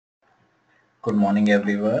Good morning,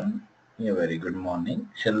 everyone. A very good morning.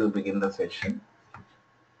 Shall we begin the session?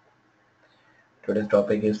 Today's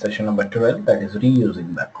topic is session number 12, that is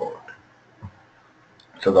reusing the code.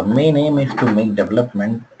 So the main aim is to make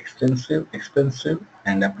development expensive,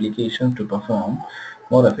 and application to perform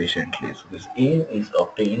more efficiently. So this aim is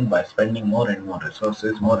obtained by spending more and more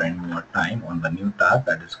resources, more and more time on the new task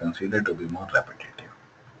that is considered to be more repetitive.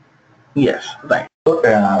 Yes, right. So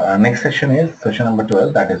next session is session number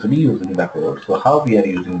 12, that is reusing the code. So how we are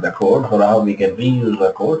using the code or how we can reuse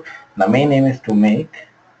the code. The main aim is to make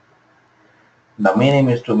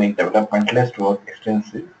development less work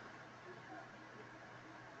extensive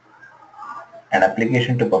and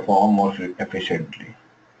application to perform more efficiently.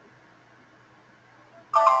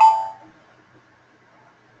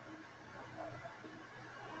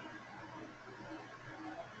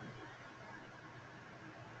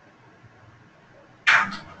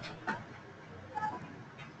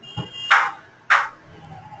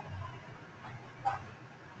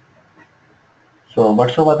 So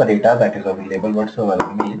whatsoever the data that is available, whatsoever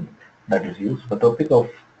the mail that is used, the topic of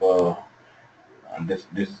this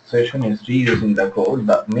session is reusing the code.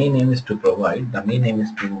 The main aim is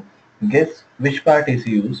to guess which part is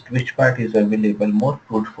used, which part is available more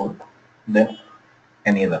fruitful than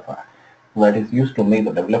any other part. That is used to make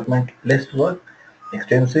the development less work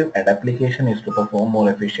extensive and application is to perform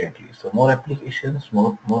more efficiently. So more applications,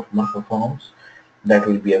 more performs that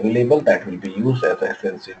will be available, that will be used as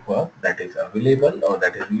extensive work that is available or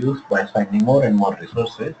that is used by spending more and more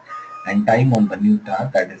resources and time on the new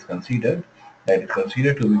task that is considered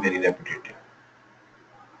to be very repetitive.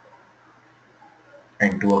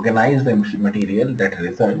 And to organize the material that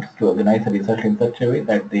results, to organize the result in such a way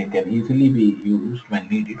that they can easily be used when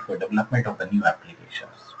needed for development of the new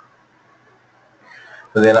applications.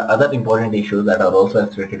 So there are other important issues that are also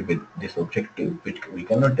associated with this objective, which we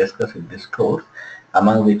cannot discuss in this course,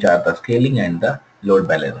 among which are the scaling and the load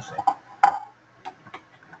balancing.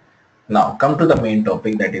 Now come to the main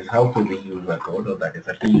topic, that is how to reuse the code, or that is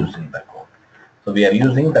reusing the code. So we are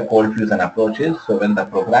using the cold fusion approaches. So when the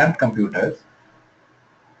programmed computers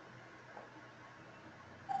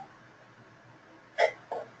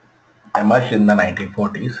emerged in the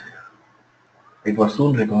 1940s, it was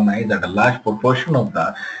soon recognized that a large proportion of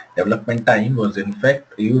the development time was in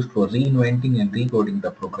fact used for reinventing and recoding the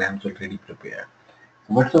programs already prepared.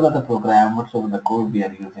 So whatsoever the program, whatsoever the code we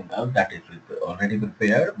are using out, that is already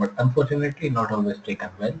prepared, but unfortunately not always taken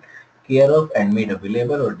well care of and made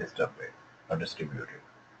available or distributed.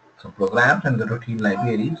 So programs and the routine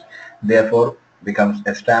libraries therefore becomes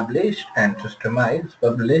established and systemized,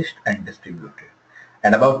 published and distributed.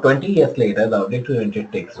 And about 20 years later, the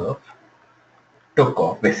object-oriented took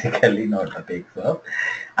off, basically, not the takes off.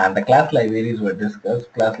 And the class libraries were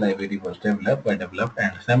discussed. Class library was developed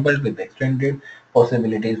and assembled with extended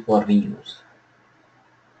possibilities for reuse.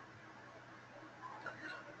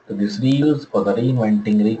 So this reuse or the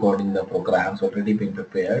reinventing, recoding the programs already been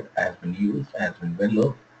prepared, has been used, has been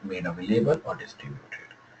developed, made available or distributed.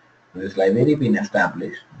 So this library been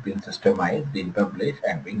established, been systemized, been published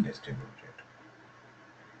and being distributed.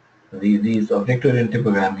 These object-oriented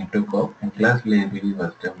programming took off and class library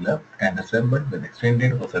was developed and assembled with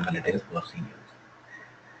extended possibilities for reuse.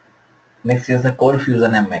 Next is the Cold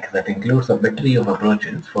Fusion MX, that includes a battery of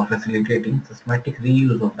approaches for facilitating systematic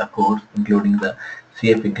reuse of the codes, including the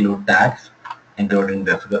CF include tags, including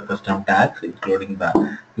the custom tags, including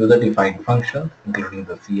the user-defined functions, including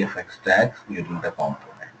the CFX tags using the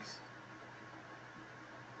components.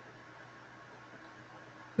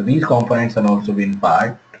 So these components are also in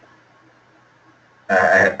part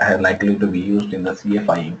are likely to be used in the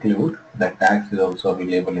CFI include. The tags is also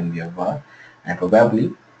available in the above, and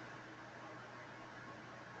probably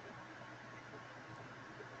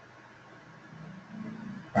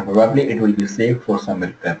it will be saved for some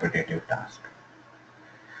repetitive task.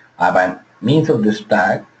 By means of this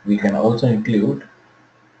tag, we can also include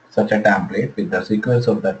such a template with the sequence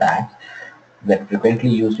of the tags that frequently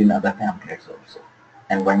used in other templates also.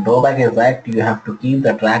 And one drawback is that you have to keep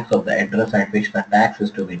the tracks of the address at which the tag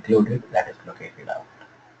is to be included, that is located out.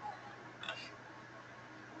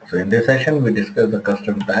 So in this session, we discuss the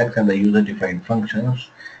custom tags and the user-defined functions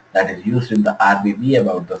that is used in the RBB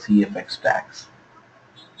about the CFX tags.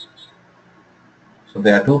 So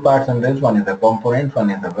there are two parts in this. One is the components, one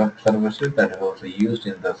is the web services that is also used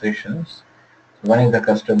in the sessions. So one is the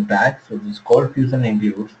custom tags. So this Cold Fusion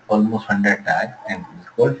includes almost 100 tags, and this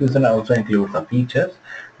Cold Fusion also includes the features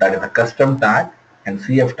that is the custom tag and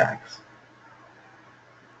CF tags,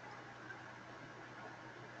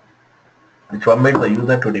 which permit the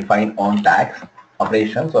user to define on tags,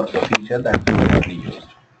 operations or procedures that are frequently used.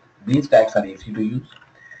 These tags are easy to use.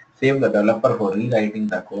 Save the developer for rewriting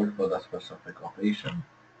the code for the specific operation.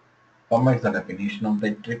 Formats the definition of the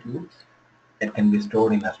attributes. It can be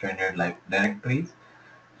stored in a standard directories,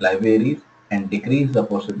 libraries, and decrease the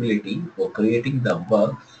possibility for creating the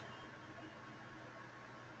bugs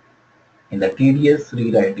in the tedious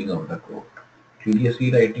rewriting of the code. Tedious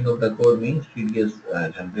rewriting of the code means tedious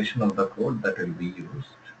generation of the code that will be used.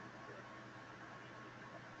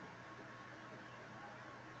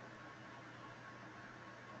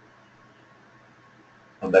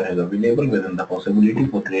 So that is available within the possibility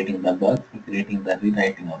for creating the bugs, for creating the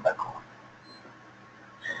rewriting of the code.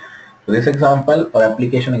 So this example or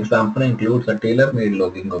application example includes a tailor-made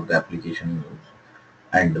logging of the application use.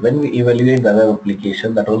 And when we evaluate the web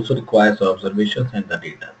application, that also requires observations and the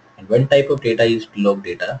data. And one type of data is log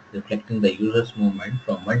data, reflecting the user's movement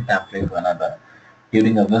from one template to another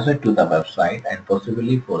during a visit to the website and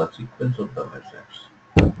possibly for a sequence of the visits.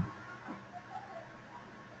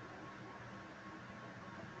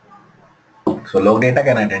 So log data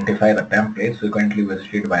can identify the templates frequently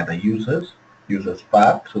visited by the users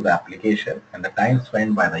path to the application, and the time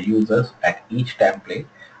spent by the users at each template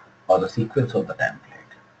or the sequence of the template.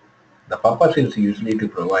 The purpose is usually to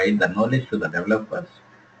provide the knowledge to the developers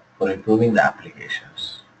for improving the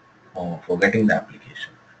applications or for getting the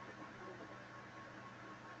application.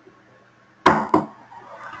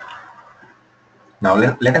 Now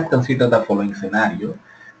let us consider the following scenario.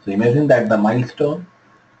 So imagine that the milestone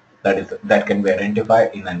that can be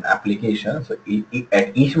identified in an application. So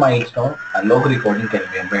at each milestone, a log recording can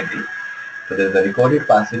be embedded. So there is a recorded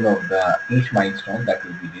passing of the each milestone, that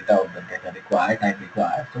will be data of the data required, type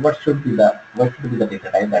required. So what should be the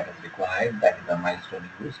data type that is required, that is the milestone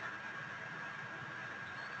used.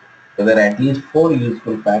 So there are at least 4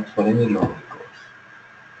 useful facts for any log records.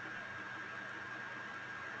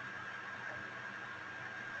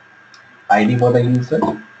 ID for the user,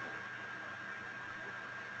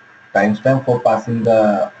 timestamp for passing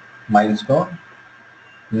the milestone,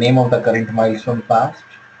 name of the current milestone passed,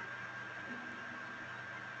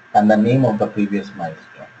 and the name of the previous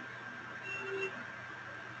milestone.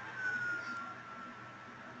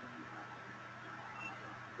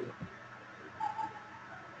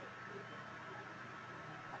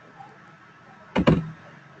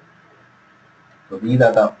 So these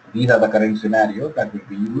are the current scenarios that will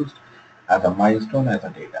be used as a milestone as a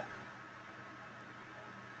data.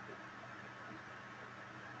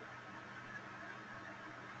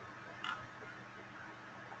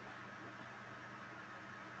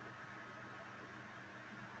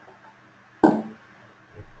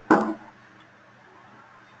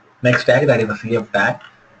 Next tag, that is the CF tag,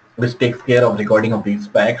 which takes care of recording of these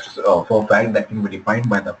facts for fact that can be defined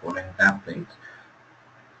by the following templates.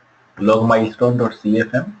 Log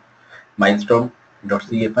milestone.cfm,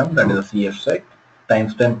 milestone.cfm, that is a CF set.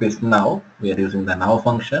 Timestamp is now, we are using the now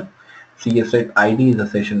function. CF set ID is the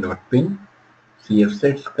session.pin. CF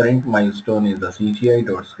set's current milestone is the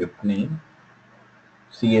cgi.script name.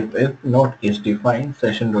 CFF note is defined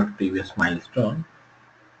session.previous milestone.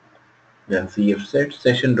 Then CF set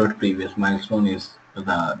session.previous milestone is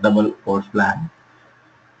the double quotes blank.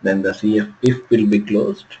 Then the CF if will be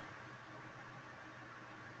closed.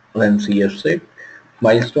 Then CF set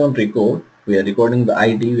milestone record. We are recording the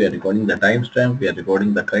ID, we are recording the timestamp, we are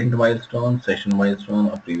recording the current milestone, session milestone,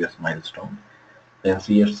 or previous milestone. Then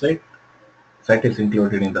CF set is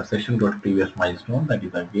included in the session.previous milestone, that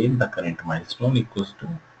is again the current milestone equals to.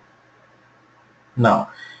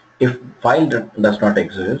 Now, if file does not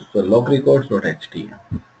exist, so log records.html.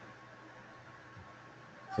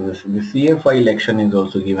 So the CF file action is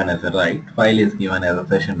also given as a write. File is given as a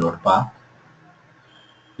session.path.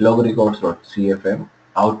 Log records.cfm.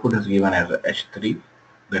 Output is given as a h3.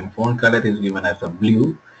 Then font color is given as a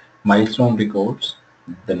blue. Milestone records.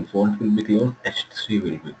 Then font will be closed. h3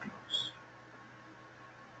 will be closed.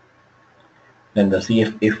 Then the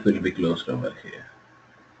CF if will be closed over here.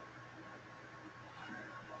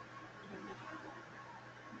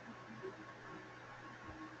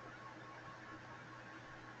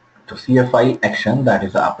 So CF file action, that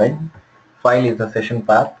is append. File is the session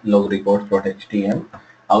path, log records.html.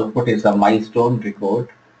 Output is a milestone record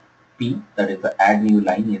P, that is the add new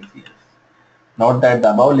line ACS. Note that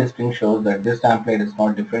the above listing shows that this template is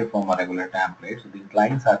not different from a regular template. So these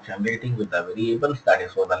lines are generating with the variables, that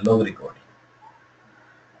is for the log recording.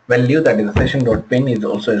 Value, that is the session.pin, is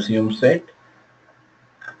also assumed set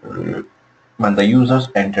when the users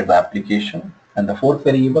enter the application. And the fourth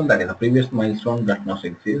variable, that is the previous milestone, that must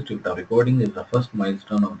exist if the recording is the first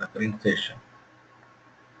milestone of the current session.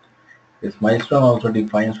 This milestone also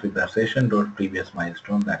defines with the session.previous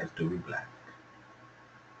milestone, that is to be blank.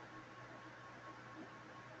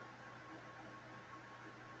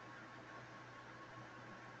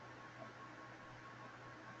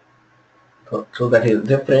 So that is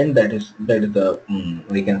different. That is the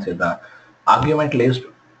we can say the argument list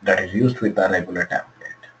that is used with a regular template.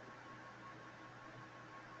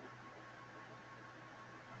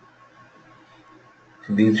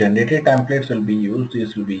 So these generated templates will be used.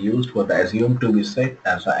 These will be used for the assume to be set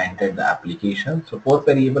as I entered the application. So fourth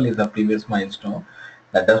variable is the previous milestone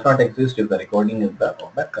that does not exist if the recording is the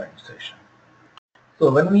of the current session. So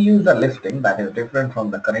when we use a listing that is different from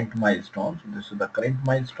the current milestone, so this is the current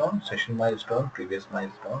milestone, session milestone, previous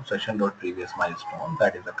milestone, session dot previous milestone,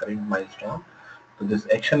 that is the current milestone. So this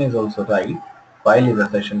action is also right. File is a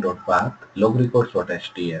session dot path, log records dot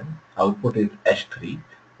htm, output is h3,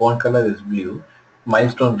 font color is blue,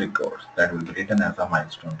 milestone records that will be written as a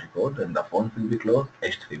milestone record, then the font will be closed,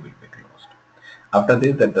 h3 will be closed. After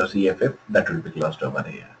this, that the CFF that will be closed over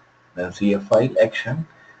here. Then CF file action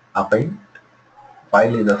append.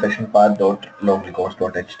 File is a session path dot log records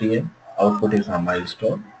dot htm. Output is a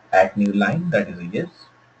milestone. Add new line that is a yes.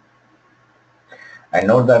 And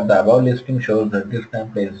note that the above listing shows that this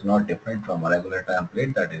template is not different from a regular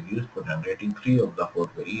template that is used for generating three of the four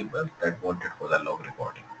variables that wanted for the log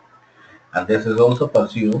recording. And this is also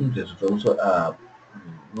presumed. This is also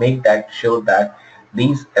make that sure that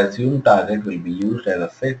these assumed target will be used as a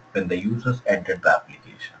set when the users enter the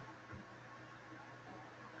application.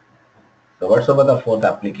 So whatsoever the fourth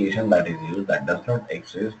application that is used that does not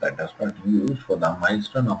exist, that does not use for the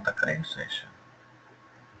milestone of the current session.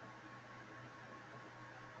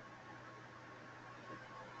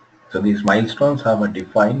 So these milestones have a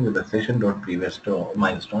defined with the session dot previous to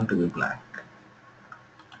milestone to be blank.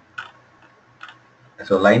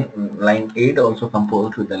 So line 8 also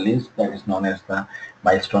composed with a list that is known as the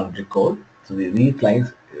milestone record. So these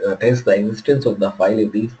lines test the existence of the file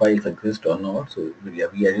if these files exist or not. So we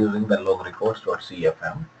are using the log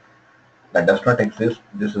records.cfm. That does not exist.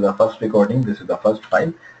 This is the first recording. This is the first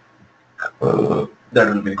file that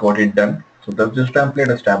will be recorded done. So does this template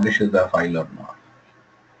establishes the file or not?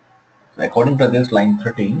 So according to this, line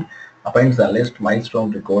 13 appends the list milestone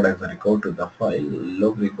record as a record to the file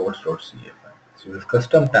log records.cfm. So this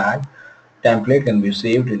custom tag template can be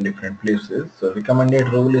saved in different places. So recommended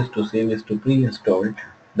rule is to save is to pre-installed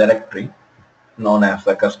directory known as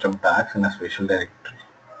the custom tags in a special directory.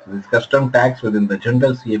 So these custom tags within the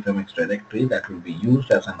general CFMX directory that will be used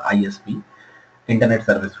as an ISP, Internet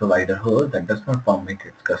Service Provider host that does not permit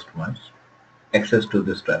its customers access to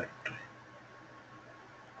this directory.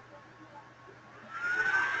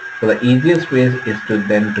 So the easiest way is to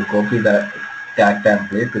then to copy the tag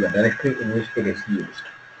template to the directory in which it is used.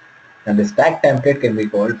 And this tag template can be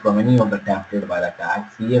called from any of the template by the tag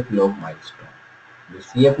cflog milestone. The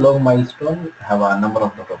cflog milestone have a number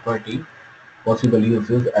of the property, possible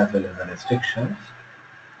uses as well as the restrictions.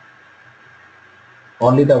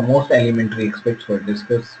 Only the most elementary aspects were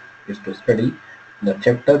discussed is to study the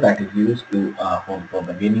chapter that is used to for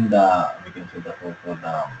the gaining the we can say the for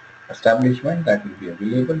the establishment that will be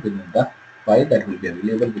available within the file that will be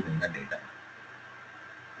available within the data.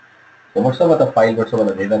 So whatsoever the file,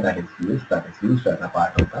 whatsoever the data that is used as a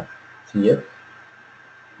part of the CF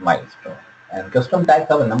milestone. And custom tags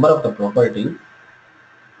have a number of the properties,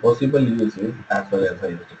 possible uses as well as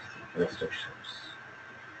the restrictions.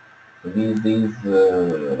 So these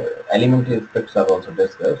elementary aspects are also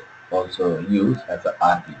discussed, also used as a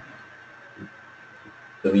RGB.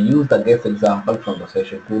 So we use the guest example from the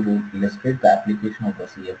session 2 to illustrate the application of the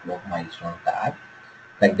CF log milestone tag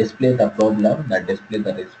that display the problem, that display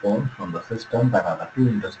the response from the system that are the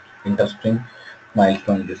two interesting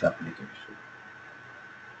milestone in this application.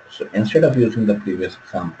 So instead of using the previous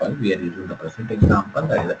example, we are using the present example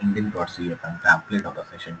that is the index.cfm template of the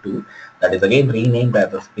session 2 that is again renamed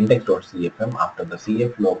as the index.cfm after the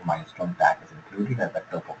CF log milestone tag is included at the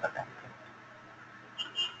top of the template.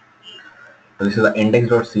 So this is the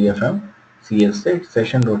index.cfm, CF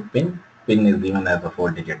session.pin, pin is given as a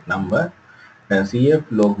 4-digit number, then CF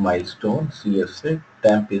log milestone, CF set,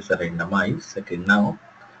 temp is a randomized, second now,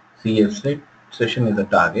 CF set, session is a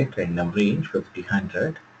target, random range 50,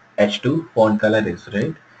 100, H2, font color is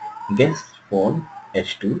red, guest font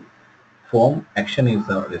H2, form action is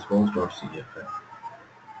the response.cfm.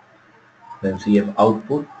 Then CF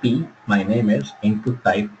output P, my name is input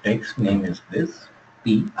type text, name is this.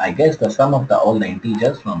 P, I guess the sum of all the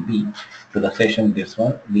integers from B to the session this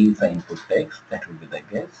one, B is the input text, that will be the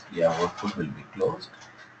guess. Your output will be closed.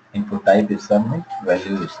 Input type is submit,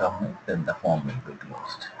 value is submit, then the form will be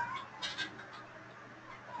closed.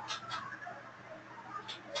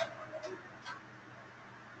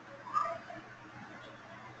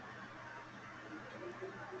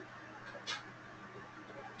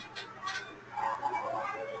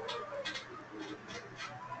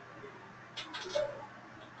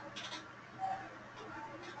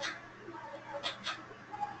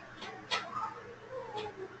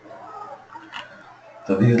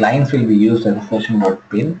 So these lines will be used as a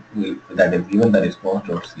session.pin that is given the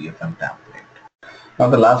response.cfm template. Now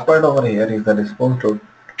the last part over here is the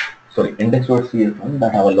index.cfm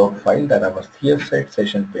that have a log file that have a CF set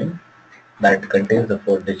session pin that contains the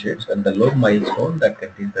 4 digits and the log milestone that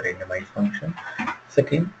contains the randomize function.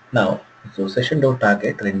 Second, now, so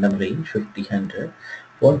session.target random range 50, 100.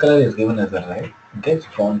 Font color is given as a red. Guess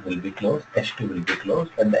font will be closed. H2 will be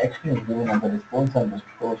closed, and the action is given as a response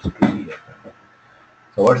underscore to CFM.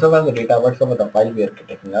 So whatsoever the data, whatsoever the file we are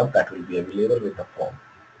taking up, that will be available with the form.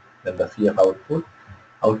 Then the CF output.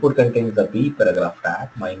 Output contains the B paragraph tag.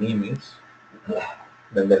 My name is.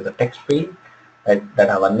 Then there is a text field that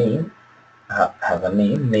have a name. Have a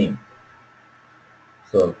name.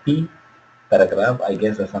 So P paragraph, I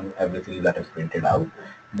guess some everything that is printed out.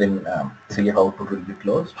 Then CF output will be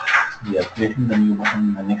closed. We are creating the new button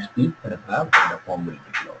in the next P paragraph and the form will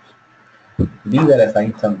be closed. These are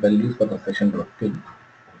assigned some values for the session.pin.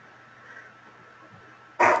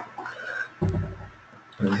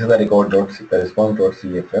 This is the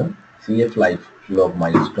response.cfm, CF live log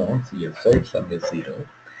milestone, CF set, sum is 0.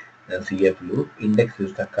 Then CF loop, index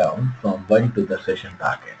is the count from 1 to the session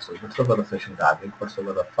target. So whatsoever the session target,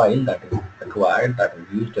 whatsoever the file that is required, that is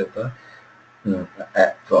used as the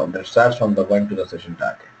that starts from the 1 to the session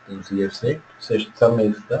target. Then CF set, sum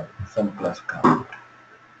is the sum plus count.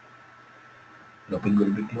 Looping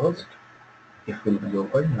will be closed. If will be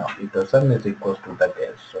open now. If the sum is equals to the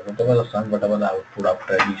guess, so whatever the sum, whatever the output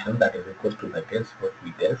after addition, that is equals to the guess what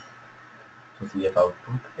we guess. So CF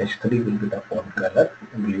output H3 will be the font color,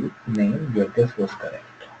 blue, name, your guess was correct.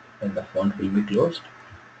 And the font will be closed.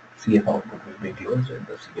 CF output will be closed and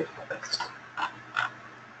the CF text.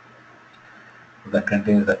 That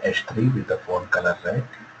contains the H3 with the font color red.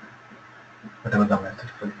 Whatever the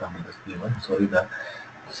message for example is given, sorry, the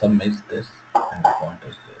sum is this and the font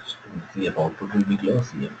is this. And the CF output will be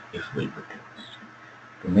closed, CF if will be closed.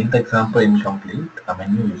 To make the example incomplete, a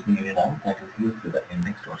menu is needed out that is used with the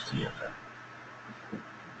index.cfm.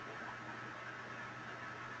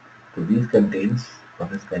 So this contains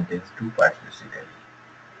two parts basically.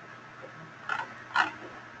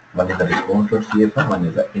 One is the response.cfm, one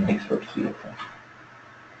is the index.cfm.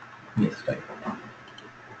 Yes, right.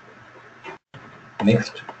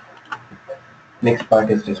 Next part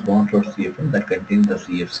is response.cfm that contains the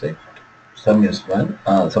CF set. Sum is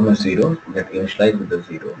 0 that initialize with the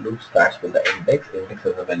 0. Loop starts with the index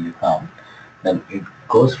has a value count. Then it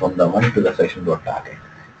goes from the 1 to the session.target.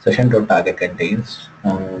 Session.target contains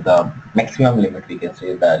the maximum limit, we can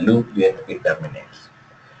say the loop where it terminates.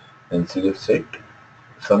 Then CF set,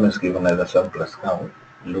 sum is given as a sum plus count.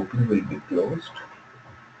 Looping will be closed.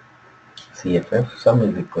 CFF, sum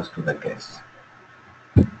is equals to the guess.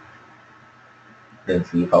 Then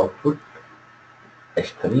CF output,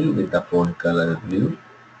 H3 with the font color blue.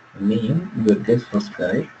 Name, your guess was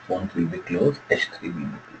correct. Font will be closed. H3 will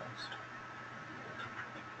be closed.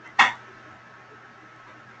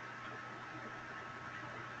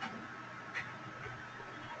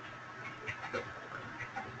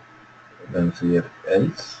 Then CF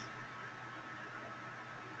else.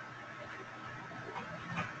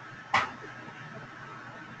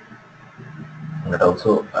 That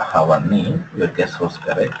also have a name. Your guess was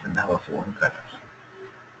correct and have a font color.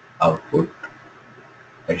 Output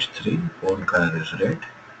H3. Font color is red.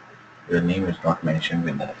 Your name is not mentioned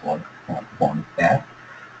with the font tab.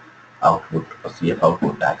 Output CF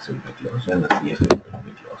output tags will be closed and the CFF will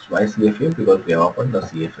be closed. Why CFF? Because we have opened the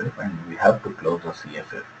CFF and we have to close the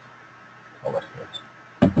CFF over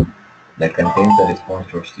here. That contains the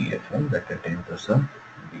response.cfm, that contains the sum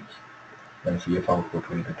B. Then CF output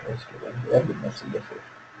will be closed over here with the CFF.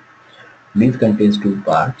 This contains two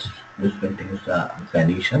parts. This contains the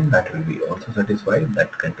addition that will be also satisfied.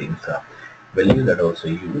 That contains the value that also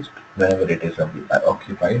used whenever it is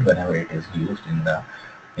occupied, whenever it is used in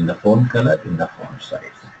the font color, in the font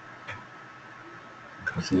size.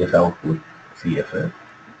 CF output, CFF,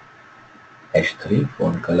 H3,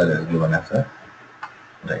 font color is given as a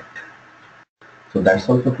red. So that's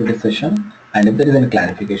all for today's session. And if there is any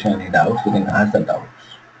clarification, any doubts, you can ask the doubts.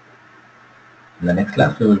 In the next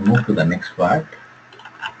class, we will move to the next part